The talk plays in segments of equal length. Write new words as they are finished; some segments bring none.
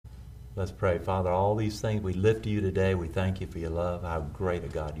Let's pray. Father, all these things we lift to you today. We thank you for your love, how great a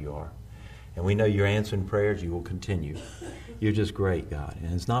God you are. And we know you're answering prayers. You will continue. You're just great, God.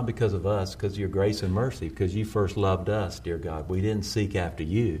 And it's not because of us, because of your grace and mercy, because you first loved us, dear God. We didn't seek after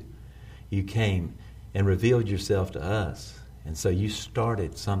you. You came and revealed yourself to us. And so you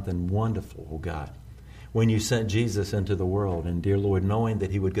started something wonderful, oh God, when you sent Jesus into the world. And dear Lord, knowing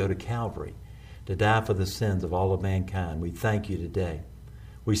that he would go to Calvary to die for the sins of all of mankind, we thank you today.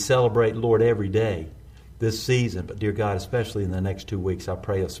 We celebrate, Lord, every day this season, but dear God, especially in the next 2 weeks, I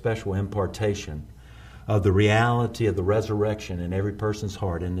pray a special impartation of the reality of the resurrection in every person's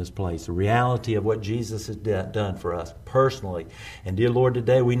heart in this place, the reality of what Jesus has done for us personally. And dear Lord,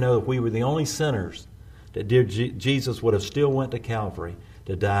 today we know if we were the only sinners, that dear Jesus would have still went to Calvary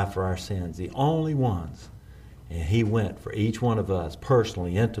to die for our sins, the only ones. And he went for each one of us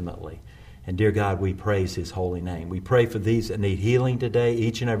personally, intimately. And dear God, we praise his holy name. We pray for these that need healing today,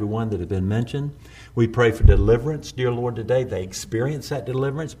 each and every one that have been mentioned. We pray for deliverance, dear Lord, today. They experience that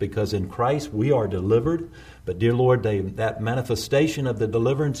deliverance because in Christ we are delivered. But dear Lord, that manifestation of the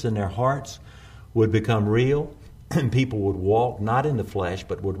deliverance in their hearts would become real, and people would walk not in the flesh,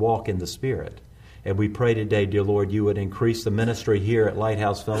 but would walk in the Spirit. And we pray today, dear Lord, you would increase the ministry here at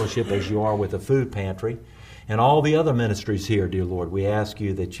Lighthouse Fellowship as you are with the food pantry. And all the other ministries here, dear Lord, we ask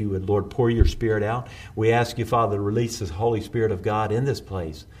you that you would, Lord, pour your Spirit out. We ask you, Father, to release the Holy Spirit of God in this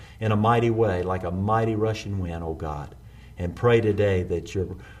place in a mighty way, like a mighty rushing wind, oh God. And pray today that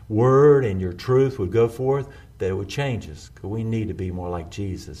your word and your truth would go forth, that it would change us, because we need to be more like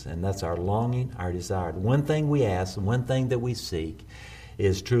Jesus. And that's our longing, our desire. One thing we ask, and one thing that we seek,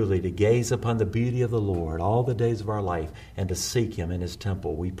 is truly to gaze upon the beauty of the Lord all the days of our life and to seek him in his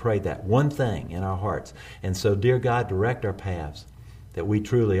temple. We pray that one thing in our hearts. And so, dear God, direct our paths, that we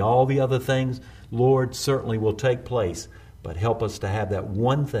truly, all the other things, Lord, certainly will take place, but help us to have that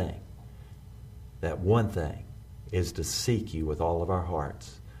one thing. That one thing is to seek you with all of our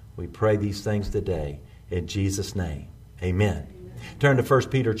hearts. We pray these things today in Jesus' name. Amen. Turn to 1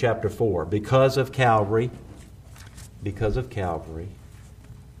 Peter chapter 4. Because of Calvary,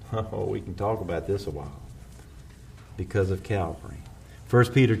 oh, we can talk about this a while. Because of Calvary. 1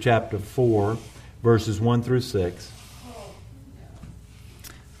 Peter chapter 4, verses 1 through 6.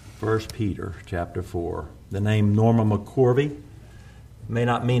 1 Peter chapter 4. The name Norma McCorvey may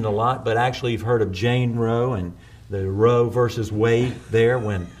not mean a lot, but actually you've heard of Jane Roe and the Roe versus Wade there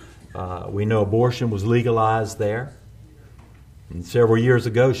when we know abortion was legalized there. And several years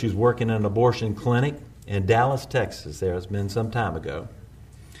ago she was working in an abortion clinic in Dallas, Texas. There has been some time ago.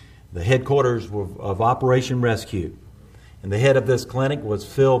 The headquarters of Operation Rescue. And the head of this clinic was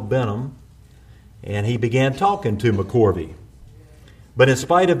Phil Benham, and he began talking to McCorvey. But in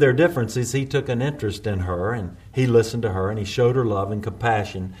spite of their differences, he took an interest in her, and he listened to her, and he showed her love and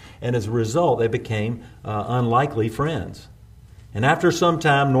compassion. And as a result, they became unlikely friends. And after some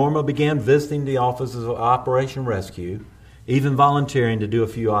time, Norma began visiting the offices of Operation Rescue, even volunteering to do a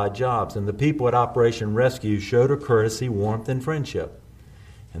few odd jobs. And the people at Operation Rescue showed her courtesy, warmth, and friendship.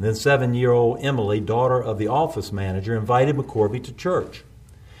 And then 7-year-old Emily, daughter of the office manager, invited McCorvey to church.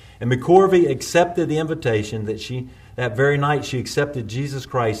 And McCorvey accepted the invitation that very night she accepted Jesus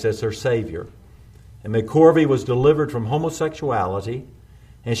Christ as her Savior. And McCorvey was delivered from homosexuality,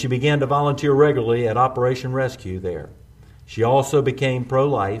 and she began to volunteer regularly at Operation Rescue there. She also became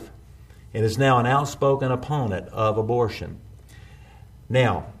pro-life and is now an outspoken opponent of abortion.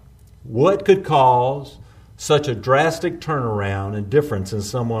 Now, what could cause such a drastic turnaround and difference in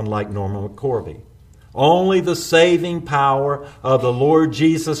someone like Norma McCorvey? Only the saving power of the Lord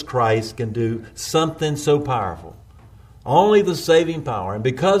Jesus Christ can do something so powerful. Only the saving power. And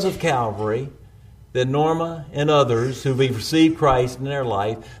because of Calvary, that Norma and others who have received Christ in their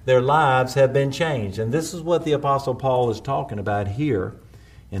life, their lives have been changed. And this is what the Apostle Paul is talking about here,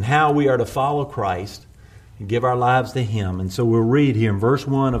 and how we are to follow Christ and give our lives to him. And so we'll read here in verse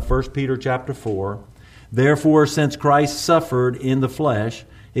 1 of 1 Peter chapter 4. Therefore, since Christ suffered in the flesh,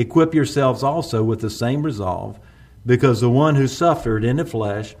 equip yourselves also with the same resolve, because the one who suffered in the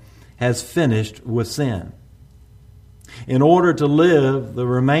flesh has finished with sin, in order to live the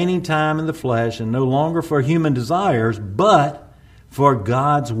remaining time in the flesh, and no longer for human desires, but for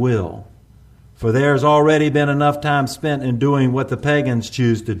God's will. For there has already been enough time spent in doing what the pagans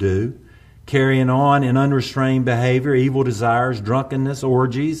choose to do, carrying on in unrestrained behavior, evil desires, drunkenness,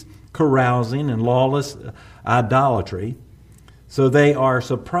 orgies, carousing, and lawless idolatry. So they are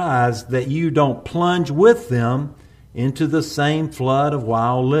surprised that you don't plunge with them into the same flood of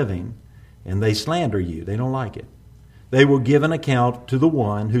wild living, and they slander you. They don't like it. They will give an account to the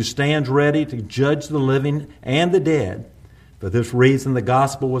one who stands ready to judge the living and the dead. For this reason the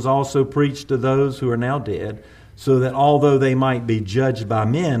gospel was also preached to those who are now dead, so that although they might be judged by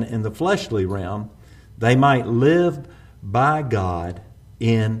men in the fleshly realm, they might live by God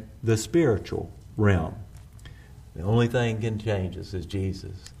in the spiritual realm. The only thing that can change us is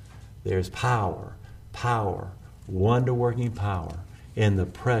Jesus. There's power, wonder-working power in the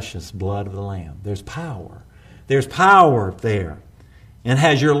precious blood of the Lamb. There's power. There's power there. And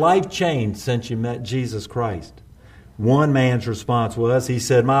has your life changed since you met Jesus Christ? One man's response was, he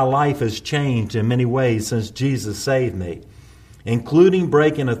said, my life has changed in many ways since Jesus saved me, including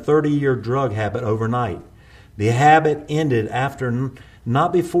breaking a 30-year drug habit overnight. The habit ended after,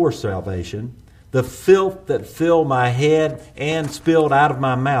 not before salvation. The filth that filled my head and spilled out of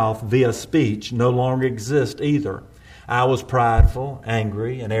my mouth via speech no longer exists either. I was prideful,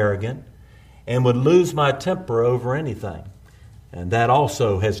 angry, and arrogant, and would lose my temper over anything. And that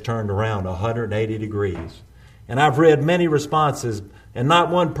also has turned around 180 degrees. And I've read many responses, and not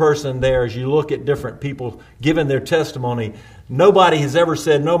one person there, as you look at different people giving their testimony, nobody has ever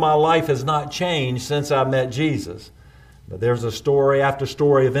said, no, my life has not changed since I met Jesus. But there's a story after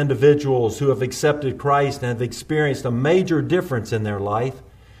story of individuals who have accepted Christ and have experienced a major difference in their life.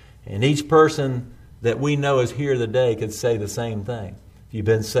 And each person that we know is here today could say the same thing. If you've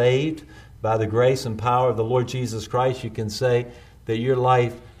been saved by the grace and power of the Lord Jesus Christ, you can say that your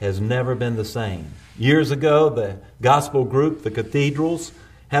life has never been the same. Years ago, the gospel group, the Cathedrals,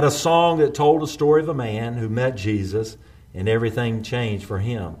 had a song that told a story of a man who met Jesus and everything changed for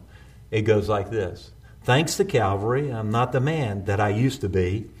him. It goes like this. Thanks to Calvary, I'm not the man that I used to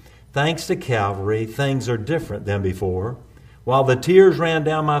be. Thanks to Calvary, things are different than before. While the tears ran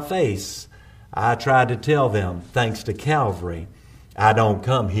down my face, I tried to tell them, thanks to Calvary, I don't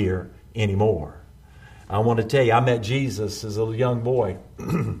come here anymore. I want to tell you, I met Jesus as a young boy.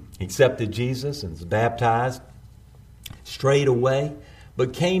 He accepted Jesus and was baptized straight away,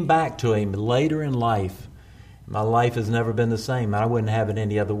 but came back to Him later in life. My life has never been the same. I wouldn't have it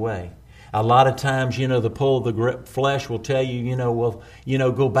any other way. A lot of times, the pull of the flesh will tell you,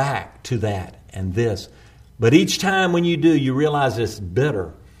 go back to that and this. But each time when you do, you realize it's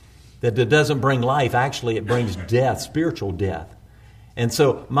bitter, that it doesn't bring life. Actually, it brings death, spiritual death. And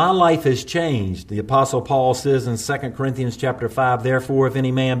so my life has changed. The Apostle Paul says in 2 Corinthians chapter 5, therefore, if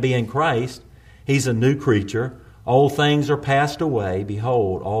any man be in Christ, he's a new creature. Old things are passed away.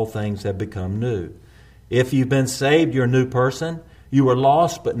 Behold, all things have become new. If you've been saved, you're a new person. You were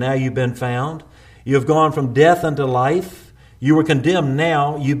lost, but now you've been found. You have gone from death unto life. You were condemned,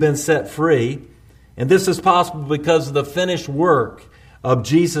 now you've been set free. And this is possible because of the finished work of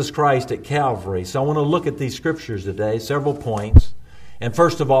Jesus Christ at Calvary. So I want to look at these scriptures today, several points. And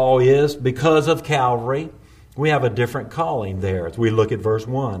first of all is, because of Calvary, we have a different calling there. As we look at verse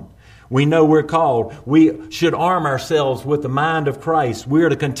 1. We know we're called. We should arm ourselves with the mind of Christ. We are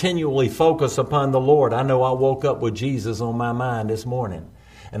to continually focus upon the Lord. I know I woke up with Jesus on my mind this morning.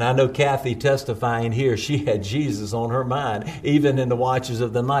 And I know Kathy testifying here, she had Jesus on her mind, even in the watches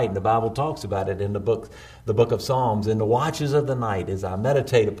of the night. And the Bible talks about it in the book of Psalms. In the watches of the night, as I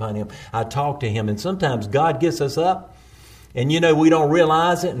meditate upon Him, I talk to Him. And sometimes God gets us up. And we don't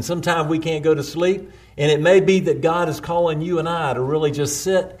realize it, and sometimes we can't go to sleep. And it may be that God is calling you and I to really just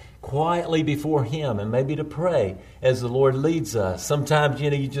sit quietly before Him and maybe to pray as the Lord leads us. Sometimes,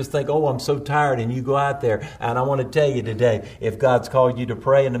 you just think, oh, I'm so tired, and you go out there. And I want to tell you today, if God's called you to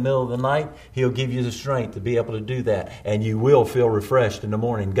pray in the middle of the night, He'll give you the strength to be able to do that. And you will feel refreshed in the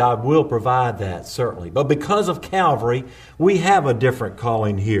morning. God will provide that, certainly. But because of Calvary, we have a different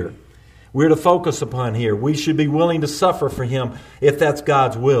calling here. We're to focus upon here. We should be willing to suffer for Him if that's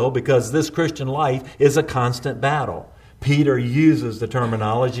God's will, because this Christian life is a constant battle. Peter uses the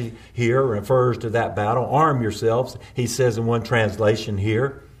terminology here, refers to that battle. Arm yourselves, he says in one translation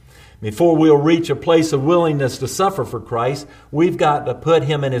here. Before we'll reach a place of willingness to suffer for Christ, we've got to put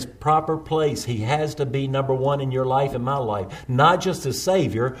Him in His proper place. He has to be number one in your life and my life. Not just as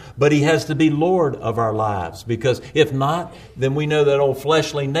Savior, but He has to be Lord of our lives. Because if not, then we know that old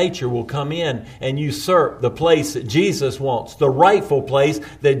fleshly nature will come in and usurp the place that Jesus wants, the rightful place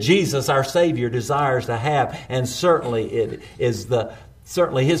that Jesus, our Savior, desires to have. And certainly it is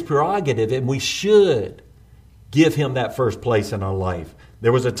certainly His prerogative, and we should give Him that first place in our life.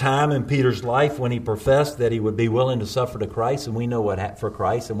 There was a time in Peter's life when he professed that he would be willing to suffer to Christ, and we know for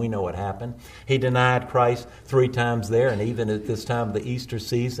Christ, and we know what happened. He denied Christ 3 times there, and even at this time of the Easter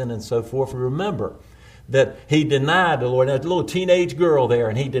season and so forth. Remember that he denied the Lord. There's a little teenage girl there,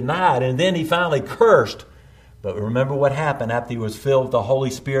 and he denied, and then he finally cursed But remember what happened after he was filled with the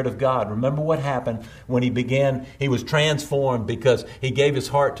Holy Spirit of God. Remember what happened when he was transformed because he gave his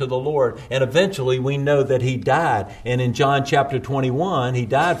heart to the Lord. And eventually we know that he died. And in John chapter 21, he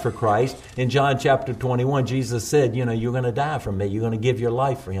died for Christ. In John chapter 21, Jesus said, you're going to die for me. You're going to give your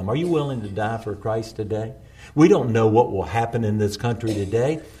life for him. Are you willing to die for Christ today? We don't know what will happen in this country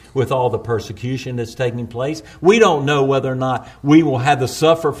today with all the persecution that's taking place. We don't know whether or not we will have to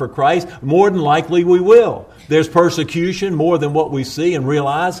suffer for Christ. More than likely we will. There's persecution more than what we see and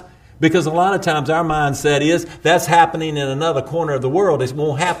realize, because a lot of times our mindset is that's happening in another corner of the world. It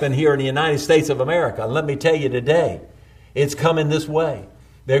won't happen here in the United States of America. And let me tell you today, it's coming this way.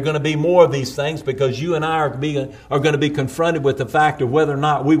 There are going to be more of these things because you and I are going to be confronted with the fact of whether or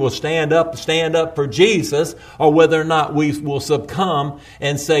not we will stand up for Jesus, or whether or not we will succumb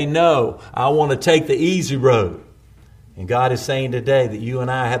and say, no, I want to take the easy road. And God is saying today that you and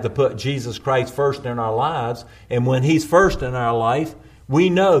I have to put Jesus Christ first in our lives. And when He's first in our life, we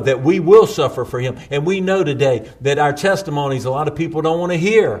know that we will suffer for Him. And we know today that our testimonies, a lot of people don't want to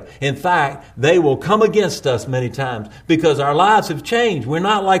hear. In fact, they will come against us many times because our lives have changed. We're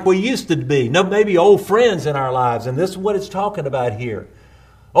not like we used to be. No, maybe old friends in our lives. And this is what it's talking about here.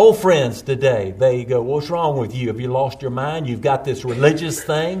 Old friends today, they go, what's wrong with you? Have you lost your mind? You've got this religious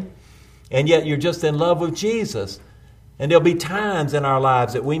thing, and yet you're just in love with Jesus. And there'll be times in our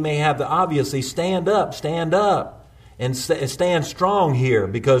lives that we may have to obviously stand up. And stand strong here,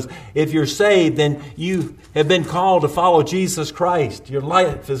 because if you're saved, then you have been called to follow Jesus Christ. Your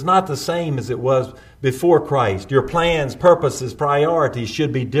life is not the same as it was before Christ. Your plans, purposes, priorities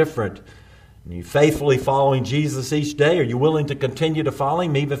should be different. Are you faithfully following Jesus each day? Are you willing to continue to follow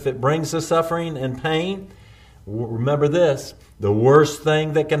Him even if it brings the suffering and pain? Remember this, the worst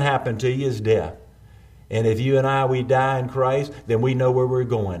thing that can happen to you is death. And if you and we die in Christ, then we know where we're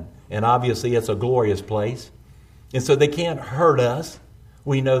going. And obviously it's a glorious place. And so they can't hurt us.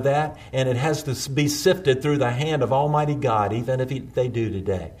 We know that. And it has to be sifted through the hand of Almighty God, even if they do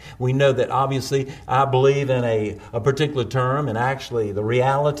today. We know that obviously I believe in a particular term, and actually the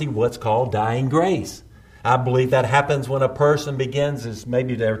reality, what's called dying grace. I believe that happens when a person begins, as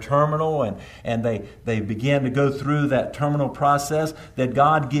maybe they're terminal, and they begin to go through that terminal process, that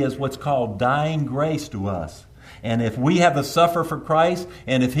God gives what's called dying grace to us. And if we have to suffer for Christ,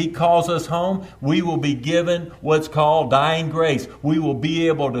 and if He calls us home, we will be given what's called dying grace. We will be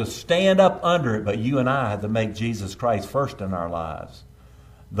able to stand up under it, but you and I have to make Jesus Christ first in our lives.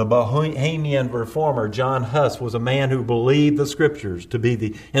 The Bohemian reformer John Huss was a man who believed the Scriptures to be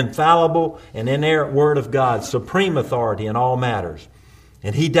the infallible and inerrant Word of God, supreme authority in all matters.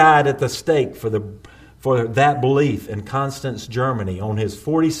 And he died at the stake for that belief in Constance, Germany, on his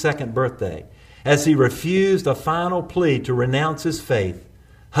 42nd birthday. As he refused a final plea to renounce his faith,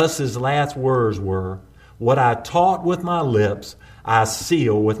 Huss's last words were, "What I taught with my lips, I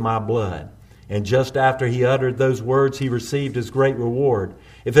seal with my blood." And just after he uttered those words, he received his great reward.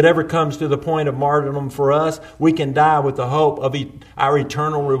 If it ever comes to the point of martyrdom for us, we can die with the hope of our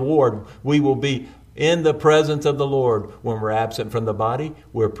eternal reward. We will be in the presence of the Lord. When we're absent from the body,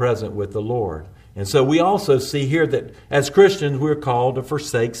 we're present with the Lord. And so we also see here that as Christians, we're called to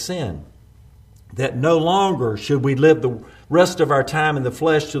forsake sin. That no longer should we live the rest of our time in the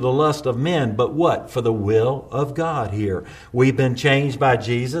flesh to the lust of men, but what? For the will of God here. We've been changed by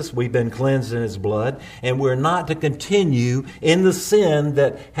Jesus. We've been cleansed in His blood. And we're not to continue in the sin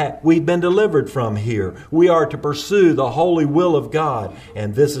that we've been delivered from here. We are to pursue the holy will of God.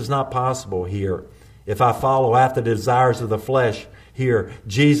 And this is not possible here. If I follow after the desires of the flesh, here,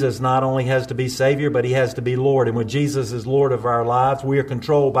 Jesus not only has to be Savior, but He has to be Lord. And when Jesus is Lord of our lives, we are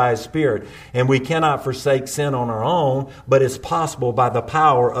controlled by His Spirit. And we cannot forsake sin on our own, but it's possible by the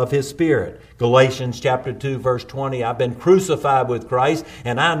power of His Spirit. Galatians chapter 2, verse 20, I've been crucified with Christ,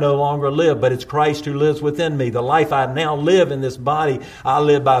 and I no longer live, but it's Christ who lives within me. The life I now live in this body, I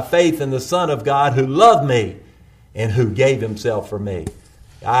live by faith in the Son of God who loved me and who gave Himself for me.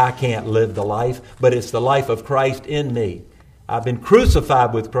 I can't live the life, but it's the life of Christ in me. I've been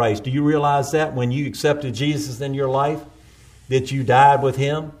crucified with Christ. Do you realize that when you accepted Jesus in your life, that you died with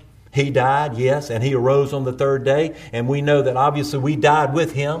Him? He died, yes, and He arose on the third day. And we know that obviously we died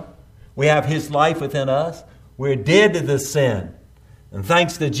with Him. We have His life within us. We're dead to this sin. And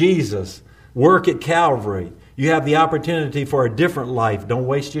thanks to Jesus' work at Calvary, you have the opportunity for a different life. Don't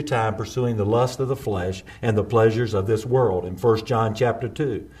waste your time pursuing the lust of the flesh and the pleasures of this world. In 1 John chapter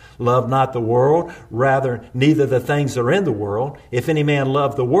 2, love not the world, rather neither the things that are in the world. If any man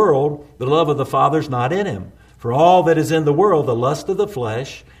love the world, the love of the Father is not in him. For all that is in the world, the lust of the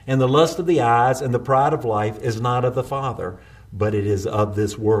flesh and the lust of the eyes and the pride of life is not of the Father, but it is of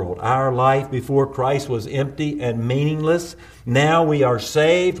this world. Our life before Christ was empty and meaningless. Now we are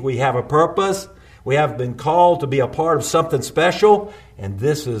saved. We have a purpose. We have been called to be a part of something special, and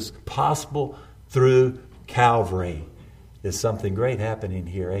this is possible through Calvary. There's something great happening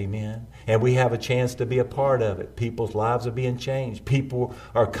here, amen? And we have a chance to be a part of it. People's lives are being changed. People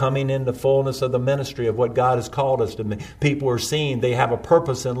are coming in the fullness of the ministry of what God has called us to be. People are seeing they have a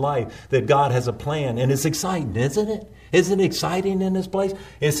purpose in life, that God has a plan. And it's exciting, isn't it? Isn't it exciting in this place?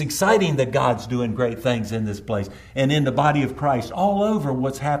 It's exciting that God's doing great things in this place and in the body of Christ all over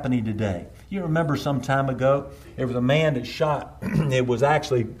what's happening today. You remember some time ago, there was a man that shot. It was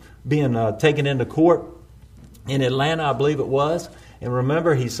actually being taken into court in Atlanta, I believe it was. And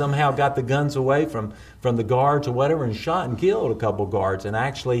remember, he somehow got the guns away from the guards or whatever and shot and killed a couple guards. And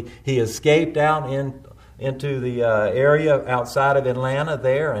actually, he escaped out into the area outside of Atlanta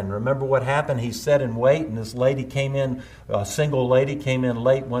there. And remember what happened? He sat in wait, and this lady came in, a single lady came in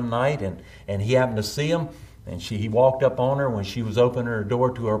late one night, and he happened to see him. And he walked up on her when she was opening her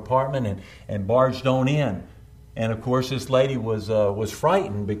door to her apartment and barged on in. And of course, this lady was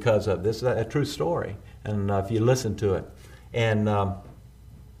frightened because of this. Is a true story. And if you listen to it. And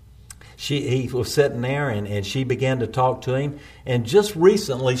he was sitting there, and she began to talk to him. And just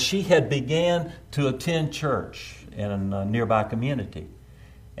recently, she had began to attend church in a nearby community.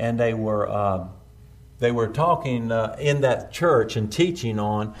 And they were talking in that church and teaching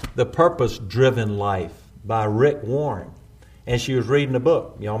on The Purpose-Driven Life by Rick Warren. And she was reading a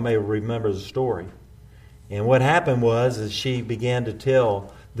book. Y'all may remember the story. And what happened was she began to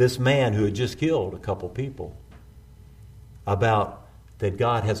tell this man who had just killed a couple people about that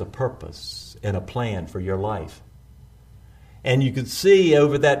God has a purpose and a plan for your life. And you could see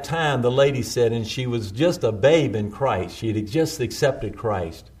over that time, the lady said, and she was just a babe in Christ. She had just accepted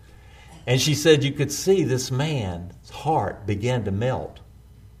Christ. And she said you could see this man's heart began to melt.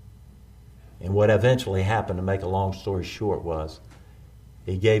 And what eventually happened, to make a long story short, was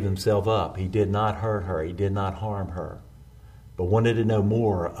he gave himself up. He did not hurt her. He did not harm her. But wanted to know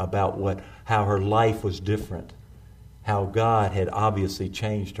more about how her life was different. How God had obviously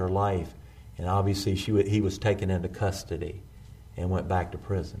changed her life. And obviously he was taken into custody and went back to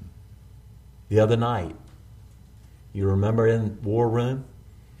prison. The other night, you remember in War Room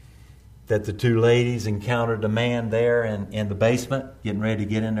that the two ladies encountered a man there in the basement getting ready to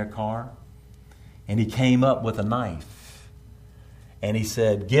get in their car. And he came up with a knife. And he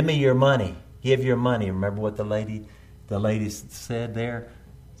said, "Give me your money. Give your money." Remember what the lady said there?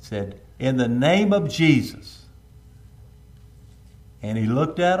 Said, "In the name of Jesus." And he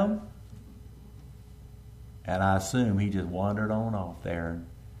looked at them. And I assume he just wandered on off there.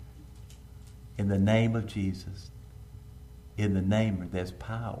 In the name of Jesus. In the name, there's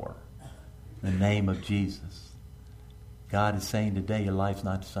power. In the name of Jesus. God is saying today your life's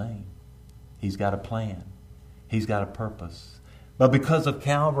not the same. He's got a plan. He's got a purpose. But because of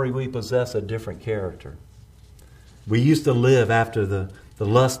Calvary, we possess a different character. We used to live after the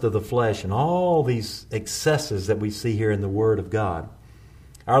lust of the flesh and all these excesses that we see here in the Word of God.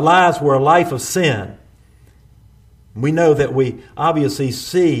 Our lives were a life of sin. We know that we obviously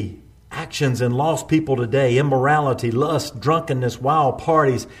see actions in lost people today, immorality, lust, drunkenness, wild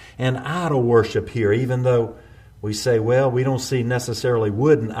parties, and idol worship here, even though we say, well, we don't see necessarily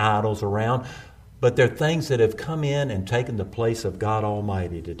wooden idols around, but they're things that have come in and taken the place of God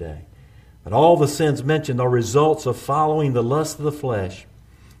Almighty today. But all the sins mentioned are results of following the lust of the flesh.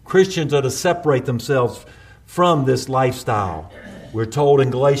 Christians are to separate themselves from this lifestyle. We're told in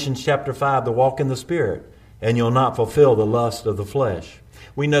Galatians chapter 5 to walk in the Spirit, and you'll not fulfill the lust of the flesh.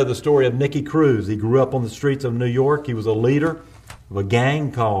 We know the story of Nicky Cruz. He grew up on the streets of New York. He was a leader of a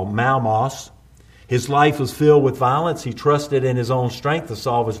gang called Malmos. His life was filled with violence. He trusted in his own strength to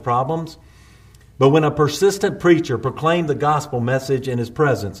solve his problems. But when a persistent preacher proclaimed the gospel message in his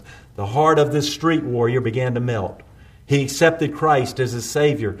presence, the heart of this street warrior began to melt. He accepted Christ as his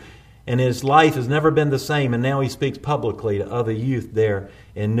Savior, and his life has never been the same, and now he speaks publicly to other youth there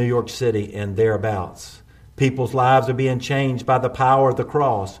in New York City and thereabouts. People's lives are being changed by the power of the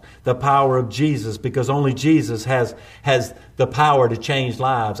cross, the power of Jesus, because only Jesus has the power to change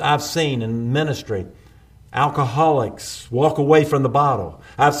lives. I've seen in ministry alcoholics walk away from the bottle.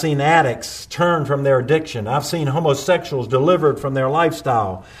 I've seen addicts turn from their addiction. I've seen homosexuals delivered from their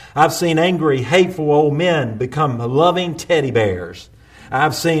lifestyle. I've seen angry, hateful old men become loving teddy bears.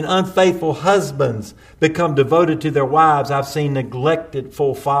 I've seen unfaithful husbands become devoted to their wives. I've seen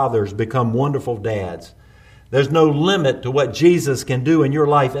neglectful fathers become wonderful dads. There's no limit to what Jesus can do in your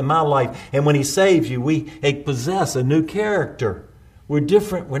life, in my life. And when He saves you, we possess a new character. We're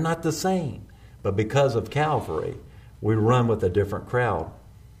different. We're not the same. But because of Calvary, We run with a different crowd.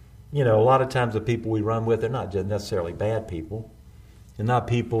 You know, a lot of times the people we run with are not just necessarily bad people. They're not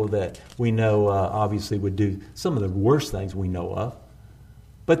people that we know obviously would do some of the worst things we know of.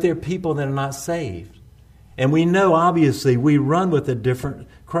 But they're people that are not saved. And we know, obviously, we run with a different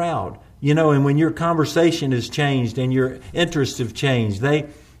crowd. You know, and when your conversation has changed and your interests have changed, they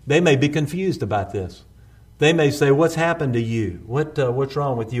may be confused about this. They may say, what's happened to you? What's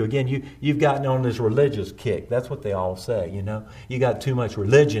wrong with you? Again, you've gotten on this religious kick. That's what they all say, you know. You got too much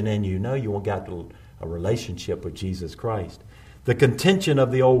religion in you. No, you won't got a relationship with Jesus Christ. The contention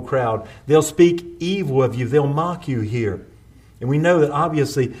of the old crowd, they'll speak evil of you. They'll mock you here. And we know that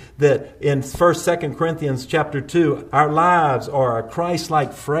obviously that in 1st, 2 Corinthians chapter 2, our lives are a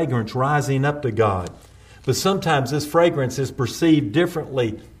Christ-like fragrance rising up to God. But sometimes this fragrance is perceived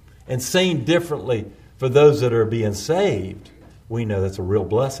differently and seen differently. For those that are being saved, we know that's a real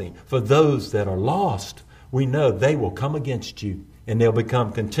blessing. For those that are lost, we know they will come against you and they'll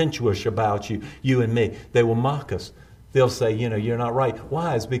become contentious about you and me. They will mock us. They'll say, you know, you're not right.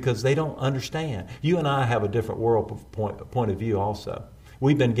 Why? It's because they don't understand. You and I have a different world point of view also.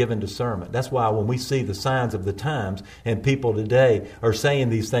 We've been given discernment. That's why when we see the signs of the times and people today are saying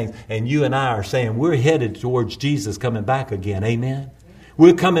these things, and you and I are saying we're headed towards Jesus coming back again. Amen?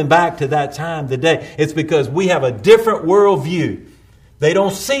 We're coming back to that time today. It's because we have a different worldview. They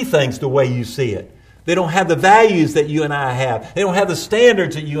don't see things the way you see it. They don't have the values that you and I have. They don't have the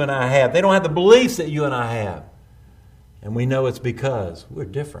standards that you and I have. They don't have the beliefs that you and I have. And we know it's because we're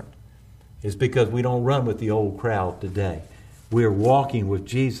different. It's because we don't run with the old crowd today. We're walking with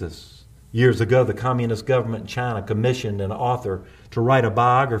Jesus. Years ago, the communist government in China commissioned an author to write a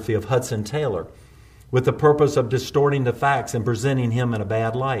biography of Hudson Taylor with the purpose of distorting the facts and presenting him in a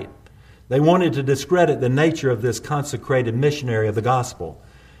bad light. They wanted to discredit the nature of this consecrated missionary of the gospel.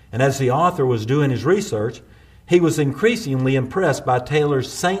 And as the author was doing his research, he was increasingly impressed by Taylor's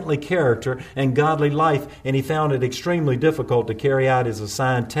saintly character and godly life, and he found it extremely difficult to carry out his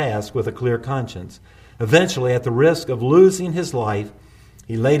assigned task with a clear conscience. Eventually, at the risk of losing his life,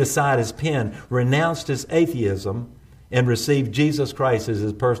 he laid aside his pen, renounced his atheism, and received Jesus Christ as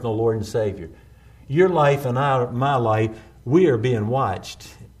his personal Lord and Savior. Your life and my life, we are being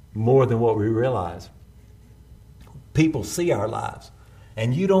watched more than what we realize. People see our lives,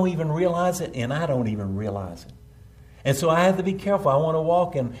 and you don't even realize it, and I don't even realize it. And so I have to be careful. I want to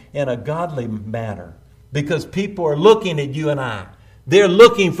walk in a godly manner because people are looking at you and I. They're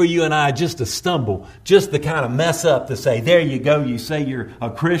looking for you and I just to stumble, just to kind of mess up, to say, there you go, you say you're a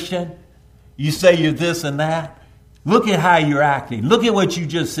Christian, you say you're this and that. Look at how you're acting. Look at what you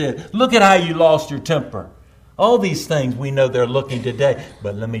just said. Look at how you lost your temper. All these things we know they're looking today.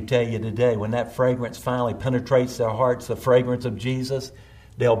 But let me tell you today, when that fragrance finally penetrates their hearts, the fragrance of Jesus,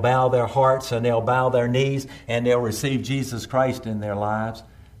 they'll bow their hearts and they'll bow their knees and they'll receive Jesus Christ in their lives.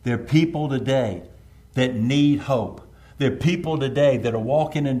 There are people today that need hope. There are people today that are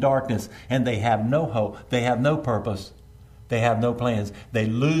walking in darkness and they have no hope. They have no purpose. They have no plans. They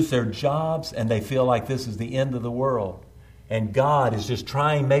lose their jobs and they feel like this is the end of the world. And God is just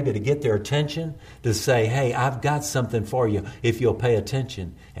trying maybe to get their attention to say, hey, I've got something for you if you'll pay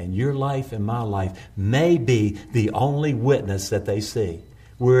attention. And your life and my life may be the only witness that they see.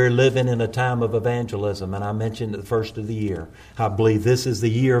 We're living in a time of evangelism, and I mentioned at the first of the year. I believe this is the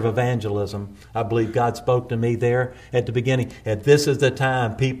year of evangelism. I believe God spoke to me there at the beginning. And this is the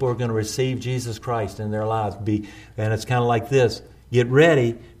time people are going to receive Jesus Christ in their lives. And it's kind of like this. Get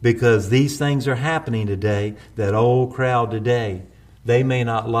ready, because these things are happening today. That old crowd today, they may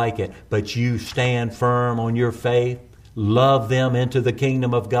not like it, but you stand firm on your faith. Love them into the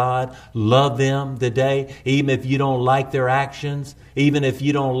kingdom of God. Love them today, even if you don't like their actions, even if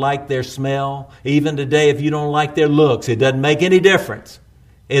you don't like their smell, even today if you don't like their looks. It doesn't make any difference.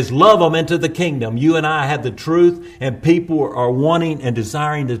 Is love them into the kingdom. You and I have the truth, and people are wanting and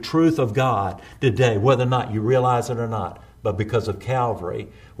desiring the truth of God today, whether or not you realize it or not. But because of Calvary,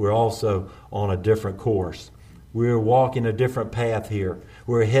 we're also on a different course. We're walking a different path here.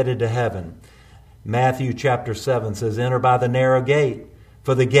 We're headed to heaven. Matthew chapter 7 says, enter by the narrow gate,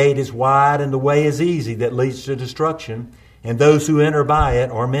 for the gate is wide and the way is easy that leads to destruction, and those who enter by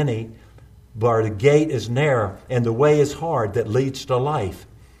it are many. But the gate is narrow and the way is hard that leads to life,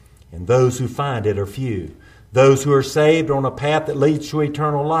 and those who find it are few. Those who are saved are on a path that leads to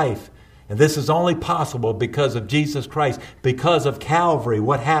eternal life. And this is only possible because of Jesus Christ, because of Calvary,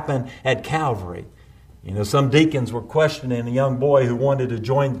 what happened at Calvary. You know, some deacons were questioning a young boy who wanted to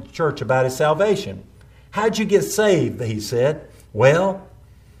join the church about his salvation. How'd you get saved? He said. Well,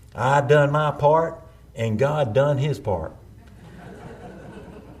 I done my part and God done his part.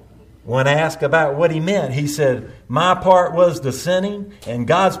 When asked about what he meant, he said, my part was the sinning and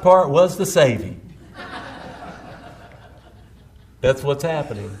God's part was the saving. That's what's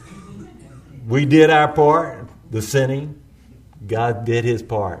happening. We did our part, the sinning. God did his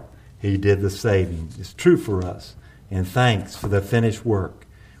part. He did the saving. It's true for us. And thanks for the finished work.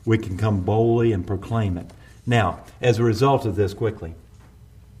 We can come boldly and proclaim it. Now, as a result of this, quickly,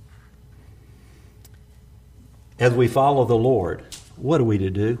 as we follow the Lord, what are we to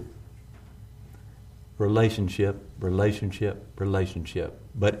do? Relationship, relationship, relationship.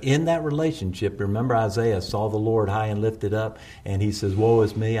 But in that relationship, remember Isaiah saw the Lord high and lifted up, and he says, woe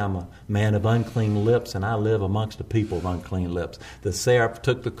is me, I'm a man of unclean lips, and I live amongst a people of unclean lips. The seraph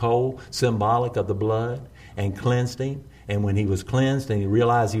took the coal, symbolic of the blood, and cleansed him. And when he was cleansed and he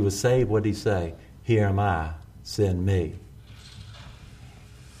realized he was saved, what did he say? Here am I, send me.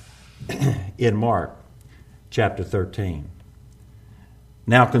 In Mark chapter 13.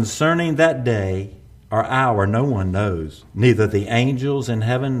 Now concerning that day or hour no one knows, neither the angels in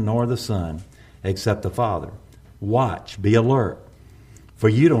heaven nor the Son, except the Father. Watch, be alert, for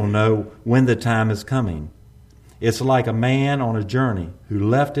you don't know when the time is coming. It's like a man on a journey who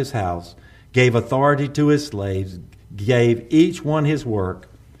left his house, gave authority to his slaves, gave each one his work,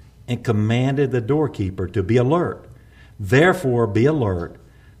 and commanded the doorkeeper to be alert. Therefore be alert,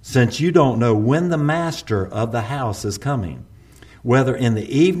 since you don't know when the master of the house is coming, whether in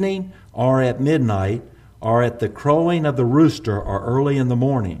the evening or at midnight, or at the crowing of the rooster, or early in the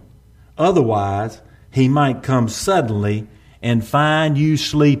morning. Otherwise, he might come suddenly and find you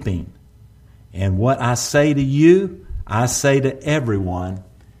sleeping. And what I say to you, I say to everyone,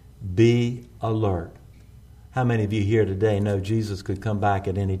 be alert. How many of you here today know Jesus could come back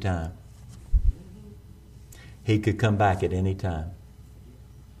at any time? He could come back at any time.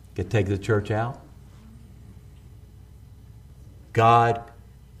 Could take the church out. God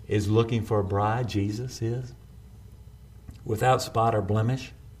is looking for a bride, Jesus is, without spot or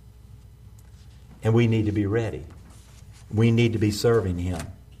blemish. And we need to be ready. We need to be serving him.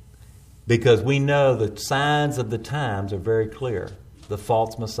 Because we know the signs of the times are very clear. The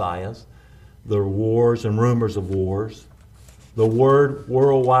false messiahs, the wars and rumors of wars, the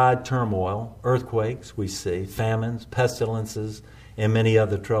worldwide turmoil, earthquakes we see, famines, pestilences, and many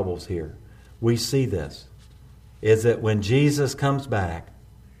other troubles here. We see this, is that when Jesus comes back,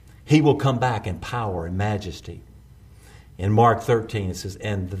 he will come back in power and majesty. In Mark 13 it says,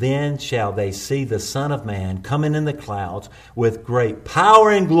 and then shall they see the Son of Man coming in the clouds with great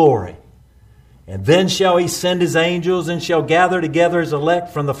power and glory. And then shall he send his angels and shall gather together his elect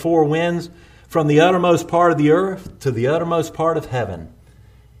from the four winds, from the uttermost part of the earth to the uttermost part of heaven.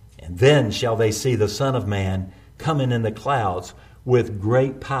 And then shall they see the Son of Man coming in the clouds with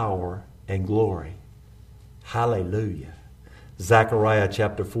great power and glory. Hallelujah. Zechariah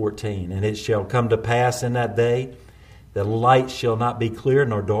chapter 14. And it shall come to pass in that day that light shall not be clear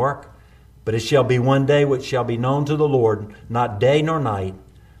nor dark, but it shall be one day which shall be known to the Lord, not day nor night.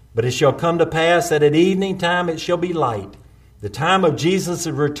 But it shall come to pass that at evening time it shall be light. The time of Jesus'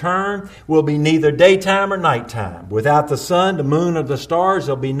 return will be neither daytime or nighttime. Without the sun, the moon, or the stars,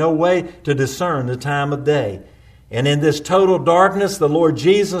 there'll be no way to discern the time of day. And in this total darkness, the Lord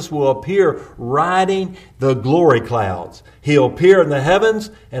Jesus will appear riding the glory clouds. He'll appear in the heavens,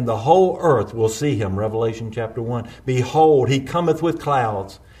 and the whole earth will see him. Revelation chapter 1. Behold, he cometh with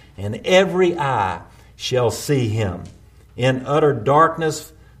clouds, and every eye shall see him. In utter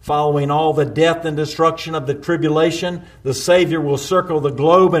darkness, following all the death and destruction of the tribulation, the Savior will circle the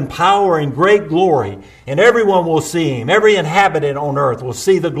globe in power and great glory, and everyone will see him. Every inhabitant on earth will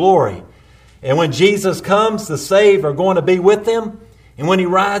see the glory. And when Jesus comes, the saved are going to be with him. And when he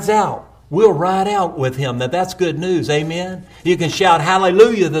rides out, we'll ride out with him. Now that's good news. Amen. You can shout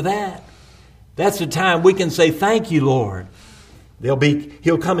hallelujah to that. That's the time we can say, thank you, Lord.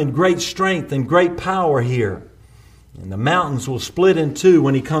 He'll come in great strength and great power here. And the mountains will split in two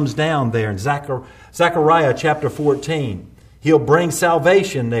when he comes down there in Zechariah chapter 14. He'll bring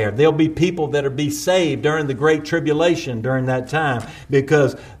salvation there. There'll be people that will be saved during the great tribulation during that time,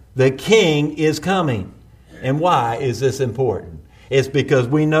 because the King is coming. And why is this important? It's because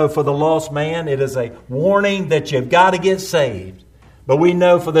we know for the lost man, it is a warning that you've got to get saved. But we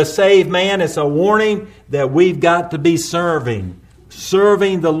know for the saved man, it's a warning that we've got to be serving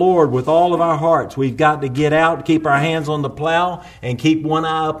the Lord with all of our hearts. We've got to get out, keep our hands on the plow, and keep one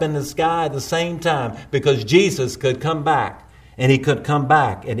eye up in the sky at the same time, because Jesus could come back, and he could come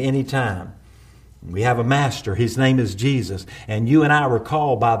back at any time. We have a master. His name is Jesus. And you and I were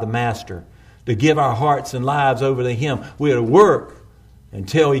called by the master to give our hearts and lives over to him. We're to work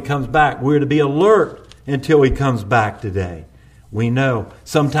until he comes back. We're to be alert until he comes back today. We know.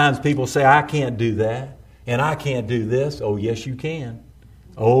 Sometimes people say, I can't do that, and I can't do this. Oh, yes, you can.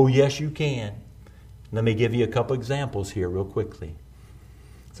 Oh, yes, you can. Let me give you a couple examples here real quickly.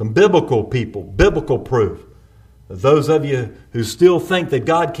 Some biblical people, biblical proof. Those of you who still think that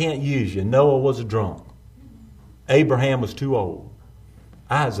God can't use you, Noah was a drunk. Abraham was too old.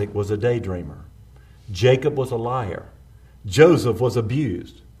 Isaac was a daydreamer. Jacob was a liar. Joseph was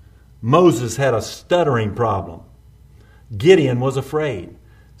abused. Moses had a stuttering problem. Gideon was afraid.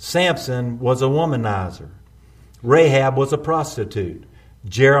 Samson was a womanizer. Rahab was a prostitute.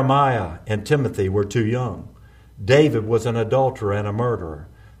 Jeremiah and Timothy were too young. David was an adulterer and a murderer.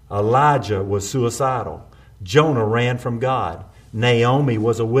 Elijah was suicidal. Jonah ran from God. Naomi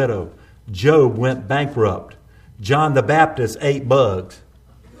was a widow. Job went bankrupt. John the Baptist ate bugs.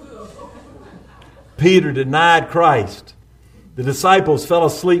 Peter denied Christ. The disciples fell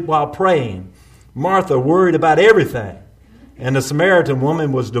asleep while praying. Martha worried about everything. And the Samaritan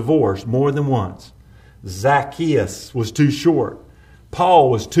woman was divorced more than once. Zacchaeus was too short. Paul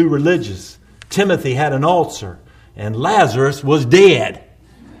was too religious. Timothy had an ulcer. And Lazarus was dead.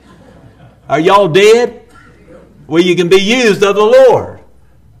 Are y'all dead? Well, you can be used of the Lord.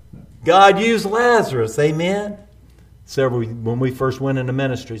 God used Lazarus. Amen. When we first went into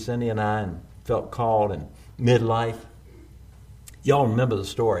ministry, Cindy and I, and felt called in midlife. Y'all remember the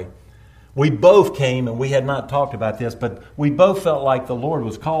story. We both came, and we had not talked about this, but we both felt like the Lord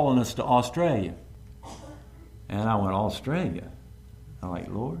was calling us to Australia. And I went, Australia? I'm like,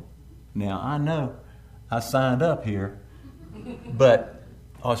 Lord, now I know I signed up here, but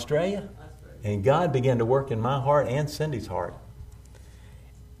Australia? And God began to work in my heart and Cindy's heart.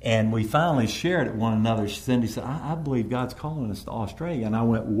 And we finally shared it with one another. Cindy said, I believe God's calling us to Australia. And I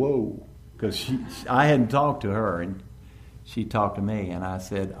went, whoa, because I hadn't talked to her, and she talked to me. And I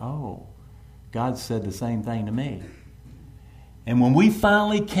said, oh, God said the same thing to me. And when we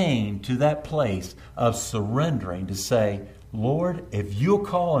finally came to that place of surrendering to say, Lord, if you're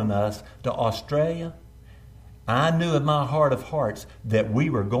calling us to Australia, I knew in my heart of hearts that we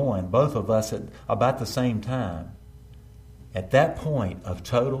were going, both of us, at about the same time. At that point of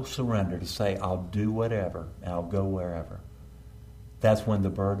total surrender to say, I'll do whatever, and I'll go wherever. That's when the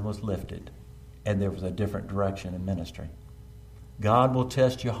burden was lifted, and there was a different direction in ministry. God will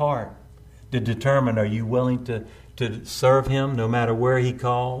test your heart to determine, are you willing to serve Him no matter where He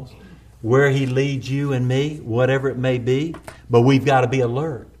calls, where He leads you and me, whatever it may be. But we've got to be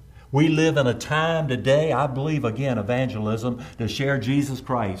alert. We live in a time today, I believe, again, evangelism, to share Jesus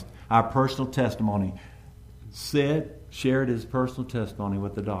Christ, our personal testimony. Sid shared his personal testimony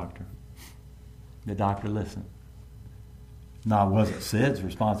with the doctor. The doctor listened. Now, it wasn't Sid's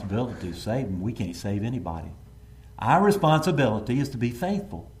responsibility to save him. We can't save anybody. Our responsibility is to be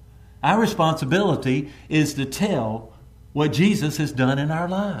faithful. Our responsibility is to tell what Jesus has done in our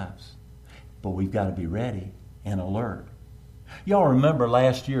lives. But we've got to be ready and alert. Y'all remember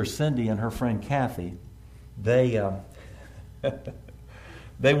last year, Cindy and her friend Kathy, they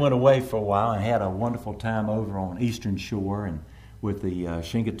went away for a while and had a wonderful time over on Eastern Shore and with the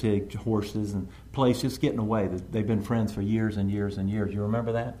Chincoteague horses and place, just getting away. They've been friends for years and years and years. You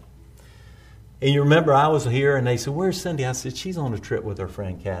remember that? And you remember I was here and they said, where's Cindy? I said, she's on a trip with her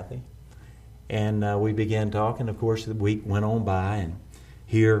friend Kathy. And we began talking. Of course, the week went on by, and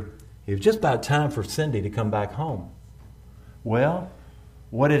here it was just about time for Cindy to come back home. Well,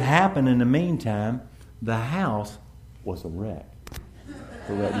 what had happened in the meantime, the house was a wreck.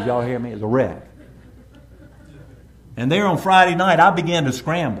 Did y'all hear me? It was a wreck. And there on Friday night, I began to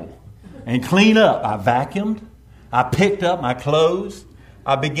scramble and clean up. I vacuumed. I picked up my clothes.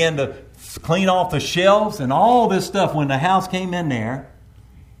 I began to clean off the shelves and all this stuff when the house came in there.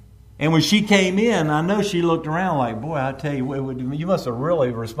 And when she came in, I know she looked around like, boy, I tell you, you must have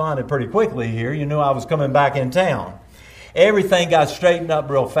really responded pretty quickly here. You knew I was coming back in town. Everything got straightened up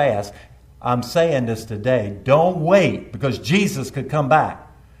real fast. I'm saying this today. Don't wait, because Jesus could come back.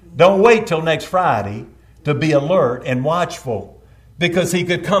 Don't wait till next Friday to be alert and watchful, because He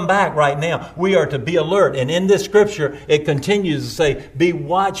could come back right now. We are to be alert. And in this scripture, it continues to say, be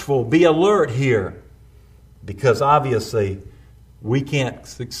watchful, be alert here. Because obviously, we can't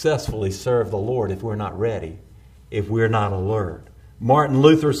successfully serve the Lord if we're not ready, if we're not alert. Martin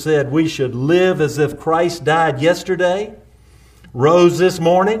Luther said we should live as if Christ died yesterday, rose this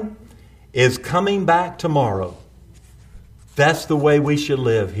morning, is coming back tomorrow. That's the way we should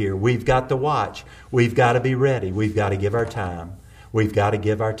live here. We've got to watch. We've got to be ready. We've got to give our time. We've got to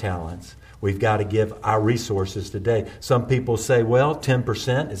give our talents. We've got to give our resources today. Some people say, well,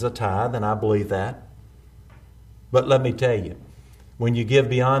 10% is a tithe, and I believe that. But let me tell you, when you give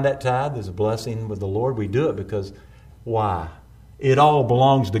beyond that tithe, there's a blessing with the Lord. We do it because, why? it all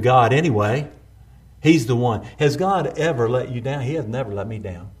belongs to God anyway. He's the one. Has God ever let you down? He has never let me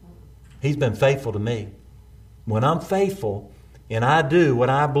down. He's been faithful to me. When I'm faithful and I do what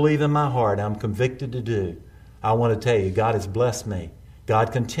I believe in my heart, I'm convicted to do, I want to tell you, God has blessed me.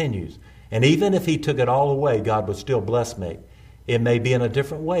 God continues. And even if He took it all away, God would still bless me. It may be in a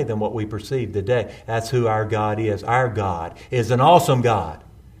different way than what we perceive today. That's who our God is. Our God is an awesome God.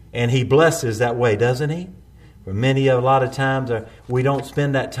 And He blesses that way, doesn't He? For many, a lot of times, we don't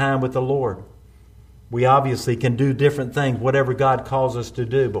spend that time with the Lord. We obviously can do different things, whatever God calls us to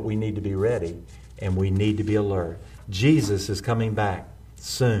do, but we need to be ready and we need to be alert. Jesus is coming back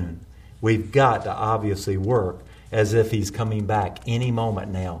soon. We've got to obviously work as if He's coming back any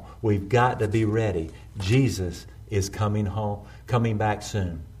moment now. We've got to be ready. Jesus is coming back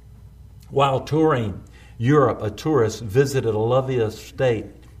soon. While touring Europe, a tourist visited a lovely estate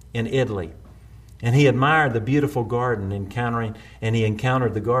in Italy. And he admired the beautiful garden, and he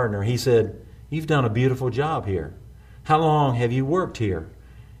encountered the gardener. He said, "You've done a beautiful job here. How long have you worked here?"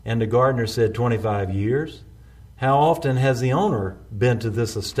 And the gardener said, 25 years. "How often has the owner been to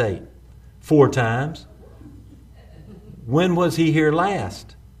this estate?" 4 times. "When was he here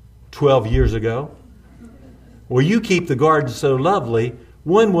last?" 12 years ago. "Well, you keep the garden so lovely,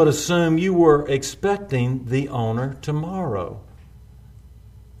 one would assume you were expecting the owner tomorrow."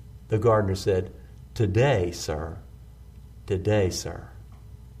 The gardener said, "Today, sir. Today, sir."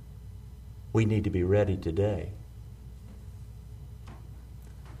 We need to be ready today.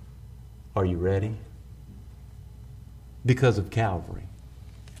 Are you ready? Because of Calvary.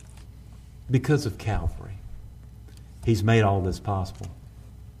 Because of Calvary. He's made all this possible.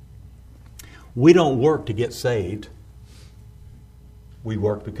 We don't work to get saved. We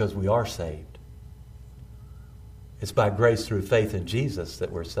work because we are saved. It's by grace through faith in Jesus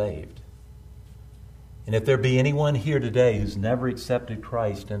that we're saved. And if there be anyone here today who's never accepted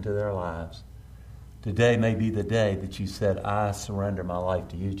Christ into their lives, today may be the day that you said, "I surrender my life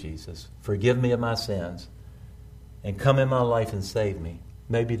to you, Jesus. Forgive me of my sins and come in my life and save me."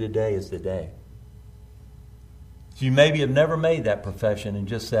 Maybe today is the day. You maybe have never made that profession and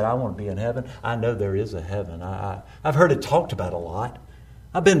just said, "I want to be in heaven." I know there is a heaven. I've heard it talked about a lot.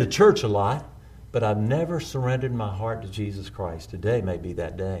 I've been to church a lot, but I've never surrendered my heart to Jesus Christ. Today may be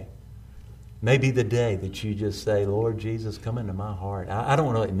that day. Maybe the day that you just say, "Lord Jesus, come into my heart." I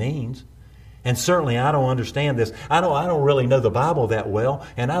don't know what it means. And certainly I don't understand this. I don't really know the Bible that well,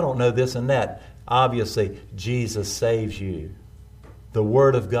 and I don't know this and that. Obviously, Jesus saves you. The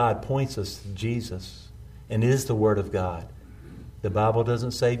Word of God points us to Jesus, and it is the Word of God. The Bible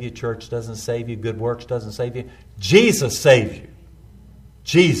doesn't save you. Church doesn't save you. Good works doesn't save you. Jesus saves you.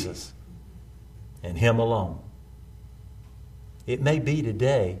 Jesus. And Him alone. It may be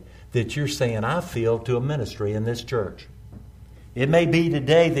today that you're saying, "I feel to a ministry in this church." It may be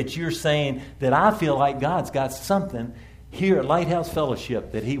today that you're saying that I feel like God's got something here at Lighthouse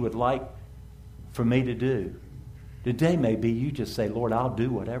Fellowship that He would like for me to do. Today may be you just say, "Lord, I'll do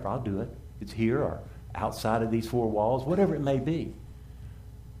whatever. I'll do it. It's here or outside of these 4 walls," whatever it may be.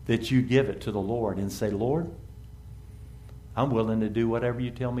 That you give it to the Lord and say, "Lord, I'm willing to do whatever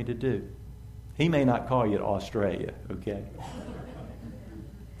you tell me to do." He may not call you to Australia, okay?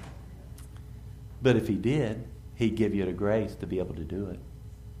 But if He did, He'd give you the grace to be able to do it.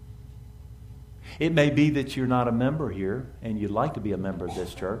 It may be that you're not a member here and you'd like to be a member of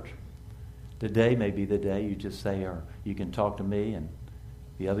this church. Today may be the day you just say, or you can talk to me and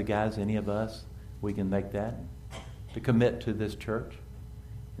the other guys, any of us, we can make that to commit to this church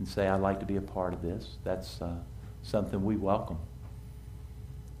and say, "I'd like to be a part of this." That's something we welcome.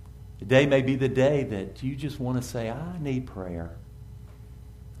 Today may be the day that you just want to say, "I need prayer.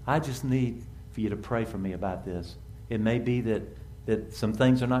 I just need for you to pray for me about this." It may be that some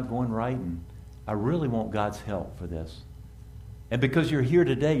things are not going right and I really want God's help for this. And because you're here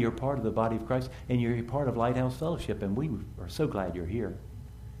today, you're part of the body of Christ and you're part of Lighthouse Fellowship, and we are so glad you're here.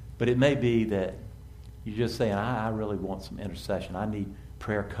 But it may be that you're just saying, I really want some intercession. I need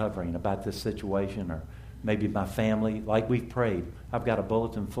prayer covering about this situation, or maybe my family. Like we've prayed, I've got a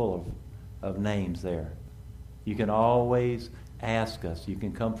bulletin full of names there. You can always ask us. You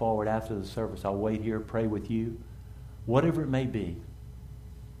can come forward after the service. I'll wait here, pray with you. Whatever it may be.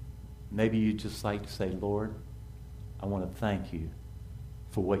 Maybe you'd just like to say, "Lord, I want to thank you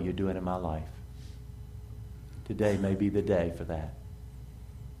for what you're doing in my life." Today may be the day for that.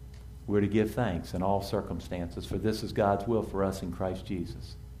 We're to give thanks in all circumstances, for this is God's will for us in Christ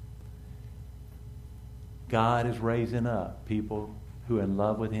Jesus. God is raising up people who are in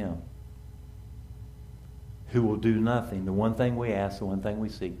love with Him, who will do nothing. The one thing we ask, the one thing we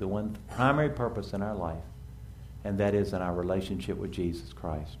seek, the one primary purpose in our life, and that is in our relationship with Jesus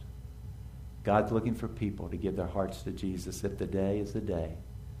Christ. God's looking for people to give their hearts to Jesus. If the day is the day,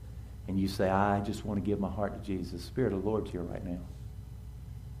 and you say, I just want to give my heart to Jesus, the Spirit of the Lord's here right now.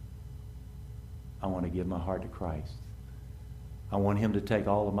 I want to give my heart to Christ. I want Him to take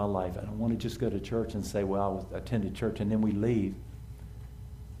all of my life. I don't want to just go to church and say, well, I attended church and then we leave.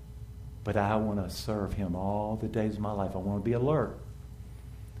 But I want to serve Him all the days of my life. I want to be alert.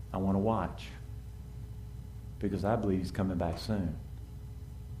 I want to watch. Because I believe He's coming back soon.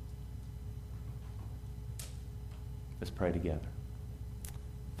 Let's pray together.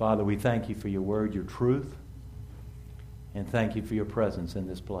 Father, we thank You for Your word, Your truth, and thank You for Your presence in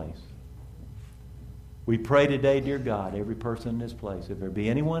this place. We pray today, dear God, every person in this place, if there be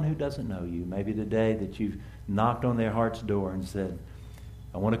anyone who doesn't know You, maybe today that You've knocked on their heart's door and said,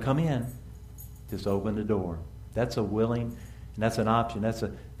 I want to come in, just open the door. That's a willing, and that's an option. That's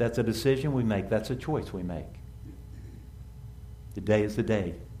a decision we make. That's a choice we make. Today is the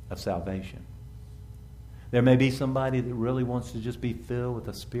day of salvation. There may be somebody that really wants to just be filled with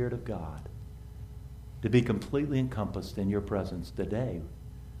the Spirit of God, to be completely encompassed in Your presence today.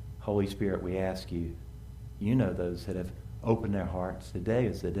 Holy Spirit, we ask You, You know those that have opened their hearts. Today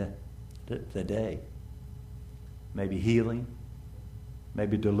is the day. Maybe healing,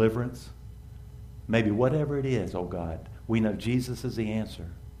 maybe deliverance, maybe whatever it is, oh God. We know Jesus is the answer,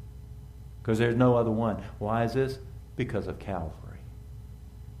 because there's no other one. Why is this? Because of Calvary.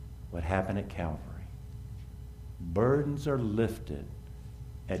 What happened at Calvary. Burdens are lifted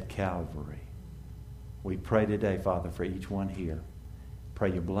at Calvary. We pray today, Father, for each one here.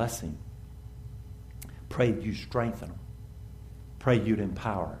 Pray Your blessing. Pray You strengthen them. Pray You'd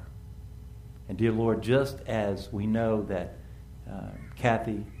empower. And dear Lord, just as we know that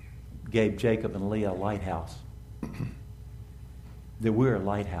Kathy gave Jacob and Leah a lighthouse, that we're a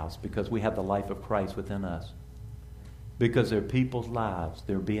lighthouse because we have the life of Christ within us. Because there are people's lives,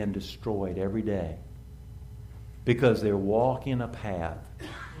 they're being destroyed every day. Because they're walking a path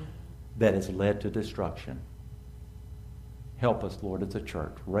that has led to destruction. Help us, Lord, as a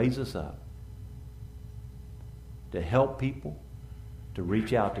church. Raise us up to help people, to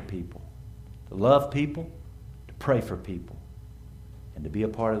reach out to people, to love people, to pray for people, and to be a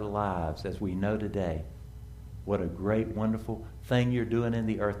part of the lives as we know today. What a great, wonderful thing You're doing in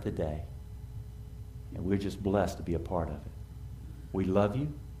the earth today. And we're just blessed to be a part of it. We love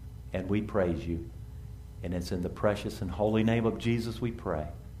You and we praise You. And it's in the precious and holy name of Jesus we pray.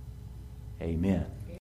 Amen.